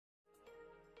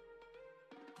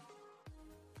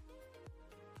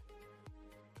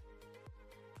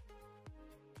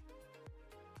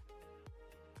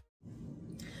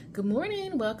Good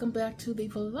morning, welcome back to the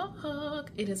vlog.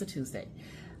 It is a Tuesday.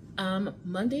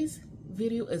 Monday's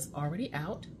video is already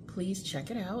out. Please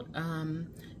check it out.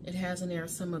 It has in there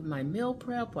some of my meal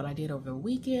prep, what I did over the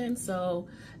weekend.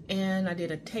 And I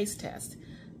did a taste test.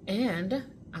 And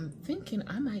I'm thinking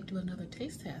I might do another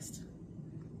taste test.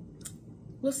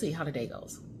 We'll see how the day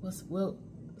goes. We'll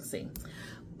see.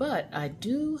 But I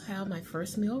do have my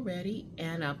first meal ready,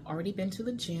 and I've already been to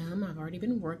the gym. I've already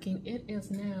been working. It is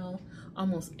now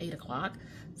almost 8 o'clock,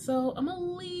 so I'm a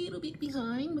little bit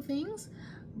behind with things,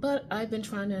 but I've been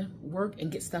trying to work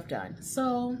and get stuff done.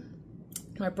 So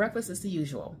my breakfast is the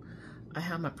usual. I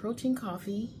have my protein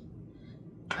coffee,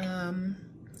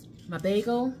 my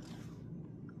bagel,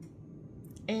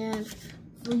 and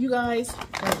for you guys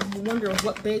that wonder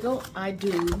what bagel, I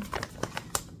do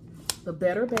the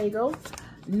Better Bagel.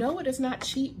 No, it is not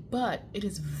cheap, but it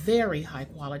is very high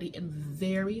quality and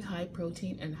very high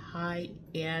protein and high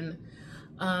in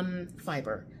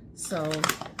fiber. So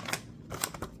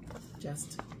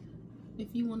just if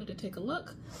you wanted to take a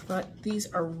look, but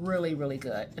these are really, really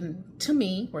good. And to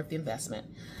me, worth the investment.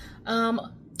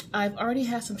 I've already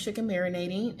had some chicken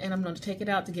marinating, and I'm going to take it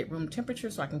out to get room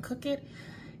temperature so I can cook it.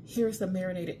 Here's the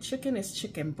marinated chicken. It's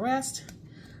chicken breast.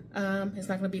 It's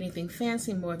not going to be anything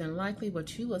fancy. More than likely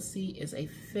what you will see is a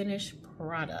finished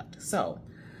product. So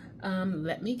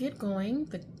let me get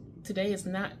going. Today is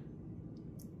not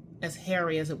as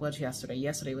hairy as it was yesterday.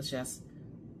 Yesterday was just,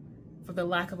 for the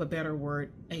lack of a better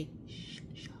word, a shit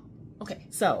show. Okay,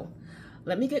 so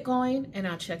let me get going and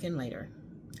I'll check in later.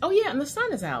 Oh yeah, and the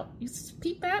sun is out. You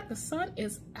peep that? The sun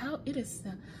is out. It is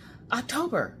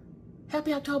October.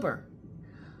 Happy October.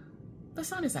 The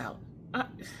sun is out.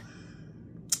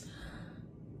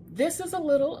 This is a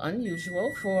little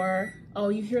unusual for, oh,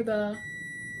 you hear the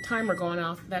timer going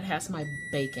off, that has my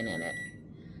bacon in it.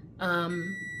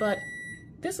 But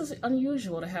this is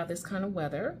unusual to have this kind of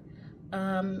weather.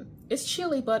 It's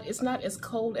chilly, but it's not as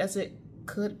cold as it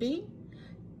could be,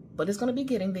 but it's gonna be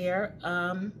getting there.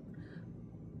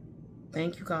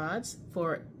 Thank you, gods,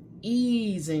 for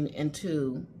easing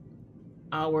into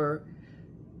our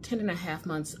 10.5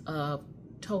 months of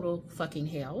total fucking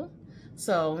hell.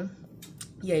 So,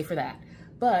 yay for that.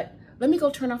 But let me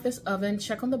go turn off this oven,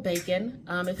 check on the bacon.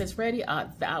 If it's ready,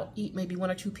 I'll eat maybe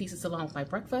 1 or 2 pieces along with my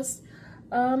breakfast.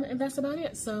 And that's about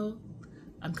it. So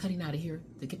I'm cutting out of here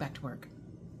to get back to work.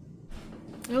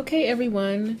 Okay,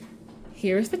 everyone,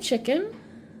 here's the chicken.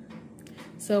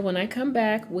 So when I come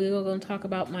back, we're going to talk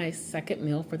about my second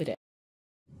meal for the day.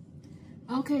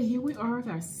 Okay, here we are with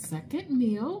our second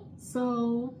meal.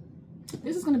 So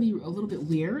this is going to be a little bit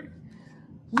weird.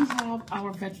 We have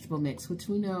our vegetable mix, which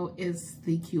we know is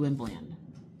the Cuban blend.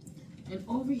 And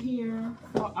over here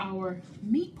for our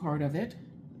meat part of it,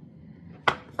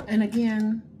 and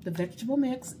again, the vegetable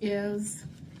mix is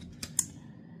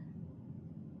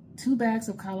 2 bags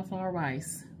of cauliflower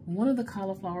rice. One of the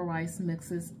cauliflower rice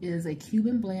mixes is a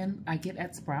Cuban blend I get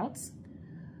at Sprouts.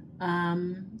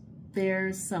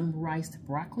 There's some riced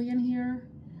broccoli in here,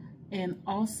 and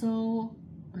also,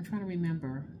 I'm trying to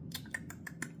remember,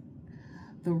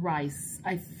 the rice.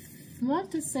 I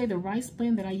want to say the rice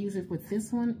blend that I use it with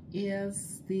this one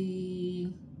is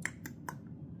the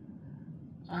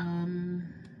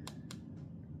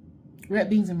red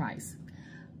beans and rice.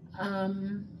 I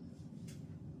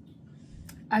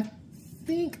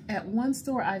think at one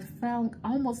store I found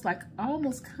almost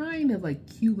kind of a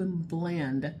Cuban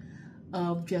blend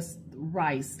of just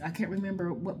rice. I can't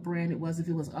remember what brand it was, if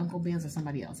it was Uncle Ben's or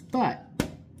somebody else, but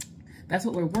that's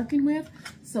what we're working with.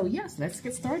 So yes, let's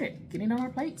get started getting on our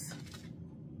plates.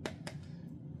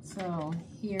 So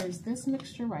here's this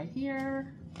mixture right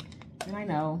here. And I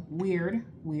know, weird,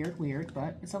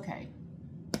 but it's okay.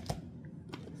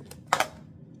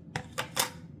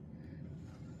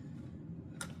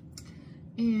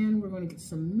 And we're going to get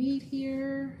some meat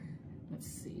here. Let's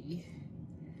see.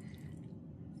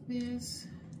 This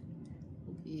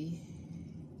will be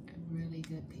a really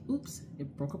good piece. Oops,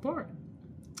 it broke apart.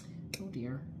 Oh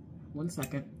dear. 1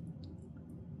 second.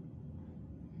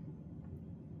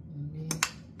 Let me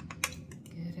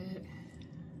get it.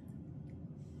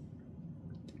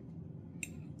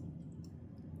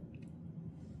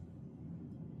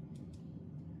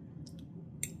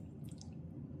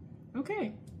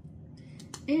 Okay.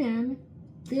 And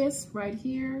this right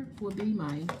here will be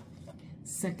my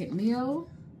second meal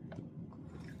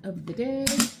of the day.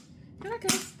 And I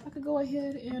guess I could go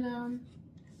ahead and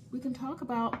we can talk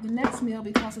about the next meal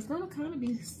because it's going to kind of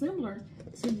be similar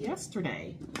to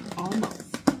yesterday,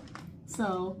 almost.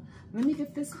 So let me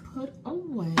get this put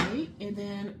away, and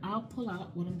then I'll pull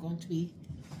out what I'm going to be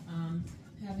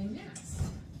having next.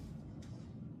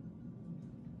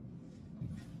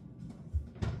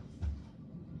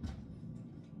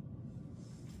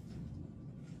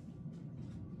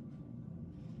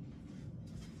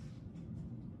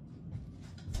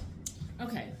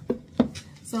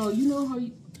 So you know how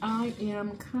I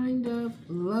am kind of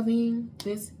loving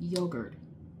this yogurt.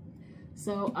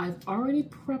 So I've already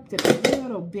prepped it a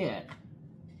little bit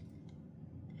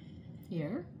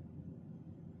here.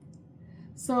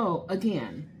 So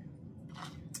again,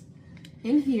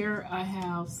 in here I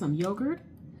have some yogurt.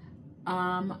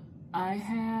 I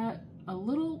had a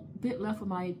little bit left of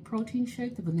my protein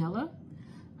shake, the vanilla.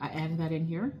 I added that in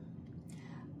here.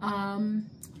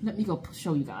 Let me go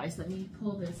show you guys. Let me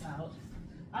pull this out.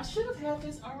 I should have had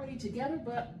this already together,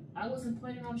 but I wasn't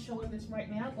planning on showing this right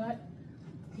now, but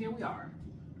here we are.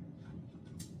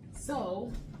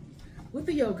 So, with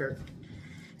the yogurt,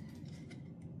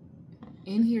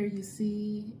 in here you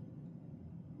see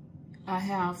I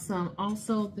have some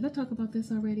also, did I talk about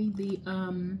this already?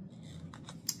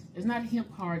 It's not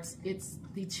hemp hearts, it's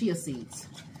the chia seeds.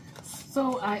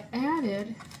 So I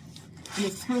added, and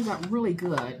it turns out really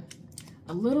good,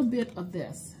 a little bit of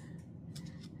this.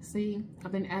 See,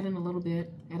 I've been adding a little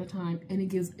bit at a time, and it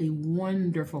gives a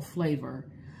wonderful flavor.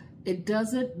 It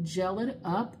doesn't gel it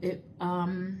up. It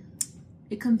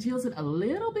congeals it a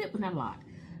little bit, but not a lot.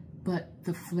 But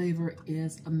the flavor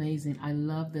is amazing. I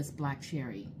love this black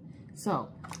cherry. So,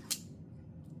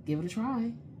 give it a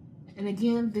try. And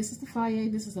again, this is the Faye.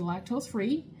 This is the lactose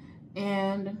free.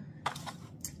 And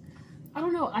I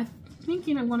don't know, I'm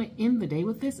thinking I want to end the day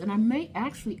with this, and I may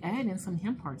actually add in some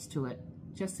hemp hearts to it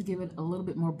just to give it a little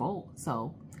bit more bold.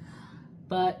 So,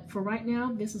 but for right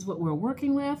now, this is what we're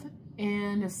working with.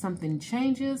 And if something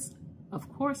changes,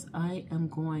 of course, I am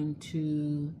going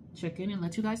to check in and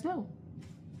let you guys know.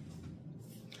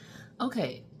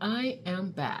 Okay, I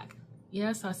am back.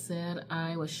 Yes, I said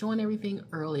I was showing everything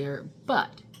earlier,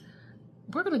 but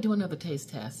we're going to do another taste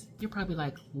test. You're probably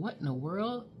like, what in the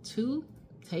world? 2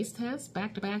 taste tests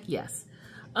back to back? Yes.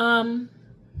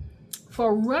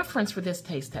 For reference for this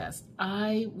taste test,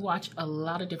 I watch a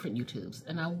lot of different YouTubes,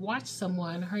 and I watched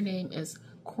someone, her name is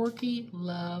Quirky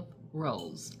Love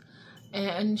Rose,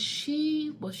 and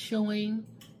she was showing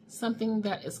something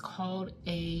that is called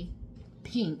a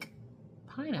pink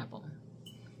pineapple.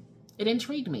 It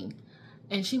intrigued me,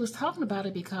 and she was talking about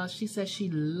it because she says she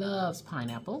loves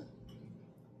pineapple,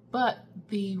 but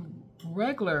the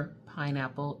regular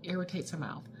pineapple irritates her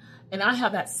mouth, and I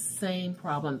have that same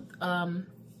problem.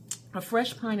 A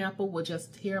fresh pineapple will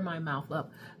just tear my mouth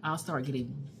up. I'll start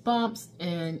getting bumps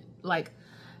and like,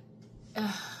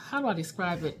 how do I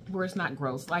describe it where it's not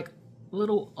gross? Like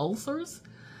little ulcers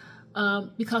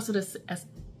because of this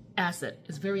acid.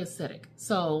 It's very acidic.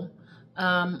 So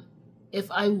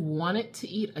if I wanted to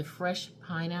eat a fresh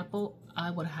pineapple, I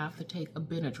would have to take a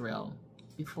Benadryl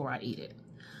before I eat it.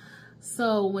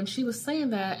 So when she was saying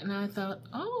that, and I thought,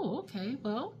 oh, okay,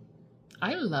 well,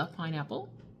 I love pineapple,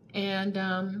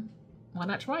 and why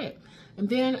not try it? And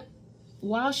then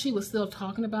while she was still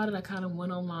talking about it, I kind of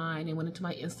went online and went into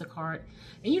my Instacart.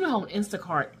 And you know how on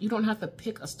Instacart, you don't have to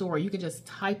pick a store. You can just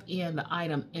type in the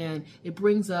item and it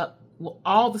brings up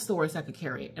all the stores that could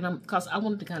carry it. And because I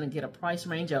wanted to kind of get a price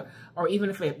range, or even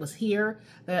if it was here,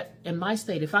 that in my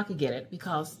state, if I could get it,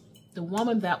 because the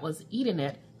woman that was eating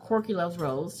it, Quirky Loves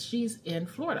Rose, she's in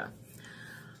Florida.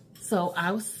 So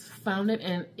I found it,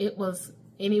 and it was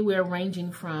anywhere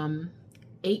ranging from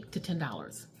 $8 to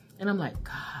 $10. And I'm like,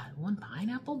 God, one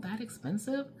pineapple that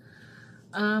expensive?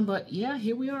 But yeah,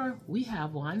 here we are. We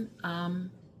have one.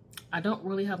 I don't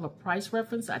really have a price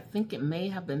reference. I think it may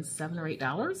have been $7 or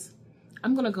 $8.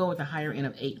 I'm gonna go with the higher end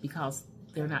of $8 because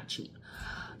they're not cheap.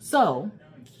 So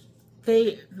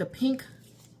the pink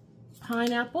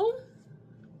pineapple,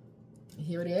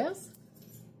 here it is.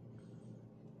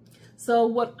 So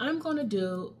what I'm gonna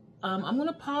do, I'm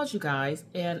gonna pause you guys,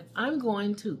 and I'm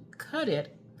going to cut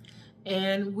it,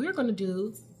 and we're gonna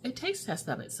do a taste test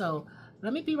of it. So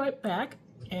let me be right back,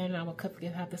 and I will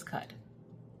have this cut.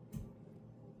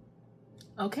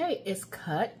 Okay, it's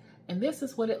cut, and this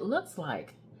is what it looks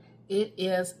like. It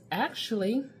is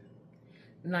actually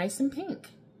nice and pink.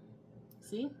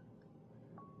 See?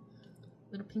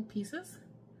 Little pink pieces.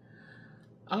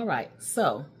 All right,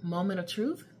 so moment of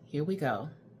truth, here we go.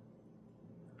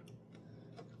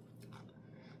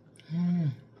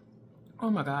 Oh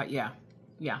my God, yeah.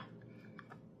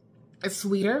 It's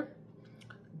sweeter,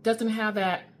 doesn't have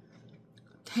that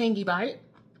tangy bite,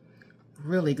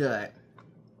 really good.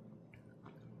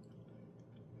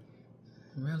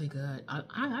 Really good.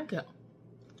 I like it.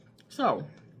 So,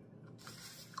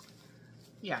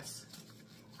 yes,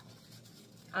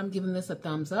 I'm giving this a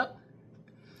thumbs up.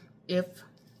 If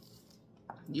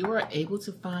you are able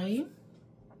to find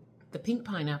the pink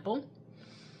pineapple,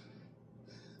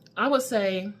 I would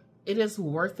say it is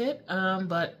worth it,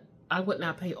 but I would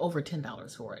not pay over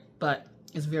 $10 for it, but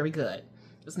it's very good.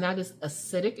 It's not as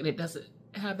acidic, and it doesn't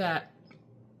have that,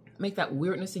 make that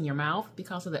weirdness in your mouth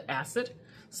because of the acid.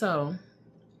 So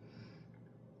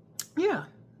yeah,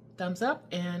 thumbs up,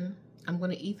 and I'm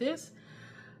gonna eat this.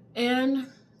 And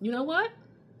you know what?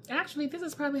 Actually, this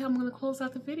is probably how I'm gonna close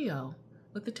out the video,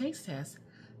 with the taste test.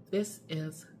 This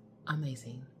is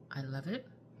amazing. I love it.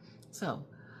 So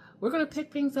we're gonna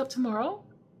pick things up tomorrow.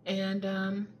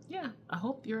 And yeah, I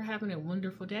hope you're having a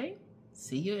wonderful day.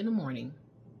 See you in the morning.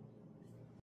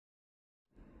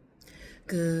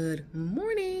 Good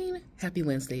morning. Happy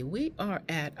Wednesday. We are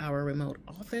at our remote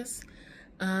office.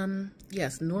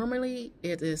 Yes, normally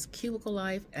it is cubicle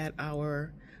life at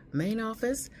our main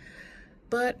office,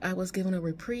 but I was given a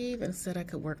reprieve and said I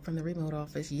could work from the remote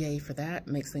office. Yay for that.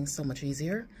 Makes things so much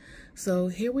easier. So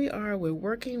here we are. We're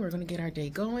working. We're going to get our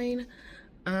day going.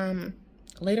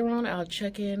 Later on, I'll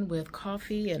check in with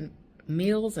coffee and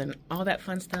meals and all that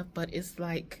fun stuff, but it's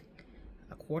like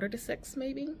 5:45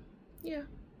 maybe. Yeah,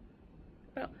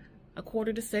 about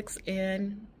 5:45,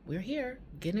 and we're here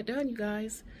getting it done, you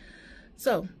guys.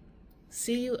 So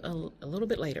see you a little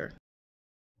bit later.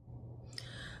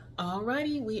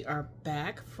 Alrighty, we are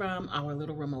back from our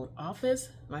little remote office.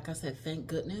 Like I said, thank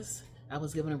goodness I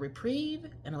was given a reprieve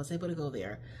and I was able to go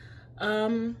there.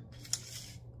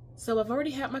 So I've already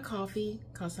had my coffee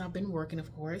because I've been working,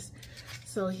 of course.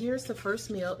 So here's the first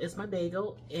meal, is my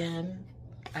bagel, and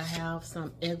I have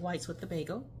some egg whites with the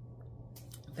bagel.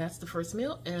 That's the first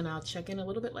meal, and I'll check in a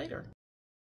little bit later.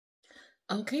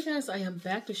 Okay guys, I am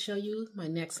back to show you my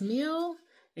next meal,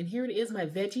 and here it is, my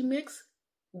veggie mix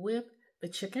with the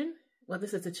chicken. Well,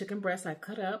 this is the chicken breast I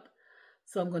cut up.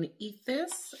 So I'm going to eat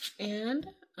this, and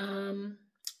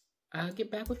I'll get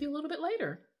back with you a little bit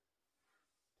later.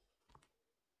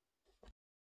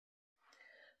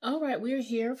 All right, we're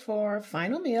here for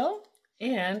final meal,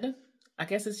 and I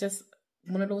guess it's just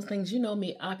one of those things, you know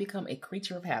me, I become a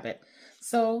creature of habit.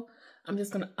 So I'm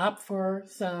just going to opt for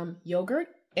some yogurt,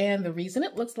 and the reason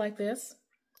it looks like this,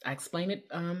 I explained it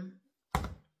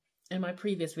in my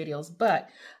previous videos, but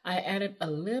I added a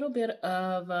little bit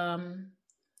of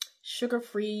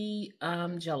sugar-free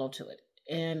Jell-O to it.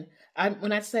 And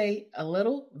when I say a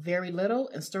little, very little,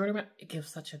 and stir it around, it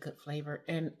gives such a good flavor,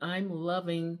 and I'm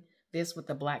loving this with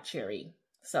the black cherry.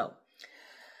 So,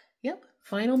 yep,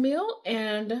 final meal,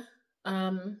 and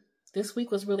this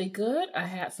week was really good. I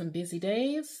had some busy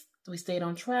days. We stayed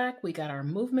on track. We got our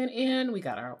movement in. We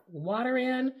got our water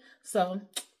in. So,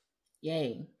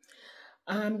 yay.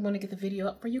 I'm going to get the video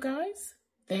up for you guys.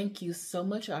 Thank you so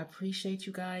much. I appreciate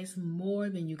you guys more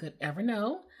than you could ever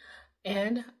know.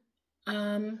 And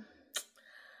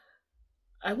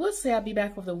I would say I'll be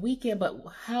back over the weekend, but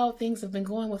how things have been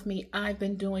going with me, I've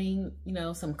been doing, you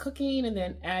know, some cooking and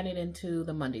then adding into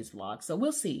the Monday's vlog. So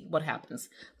we'll see what happens.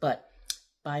 But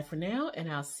bye for now,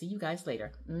 and I'll see you guys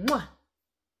later. Mwah!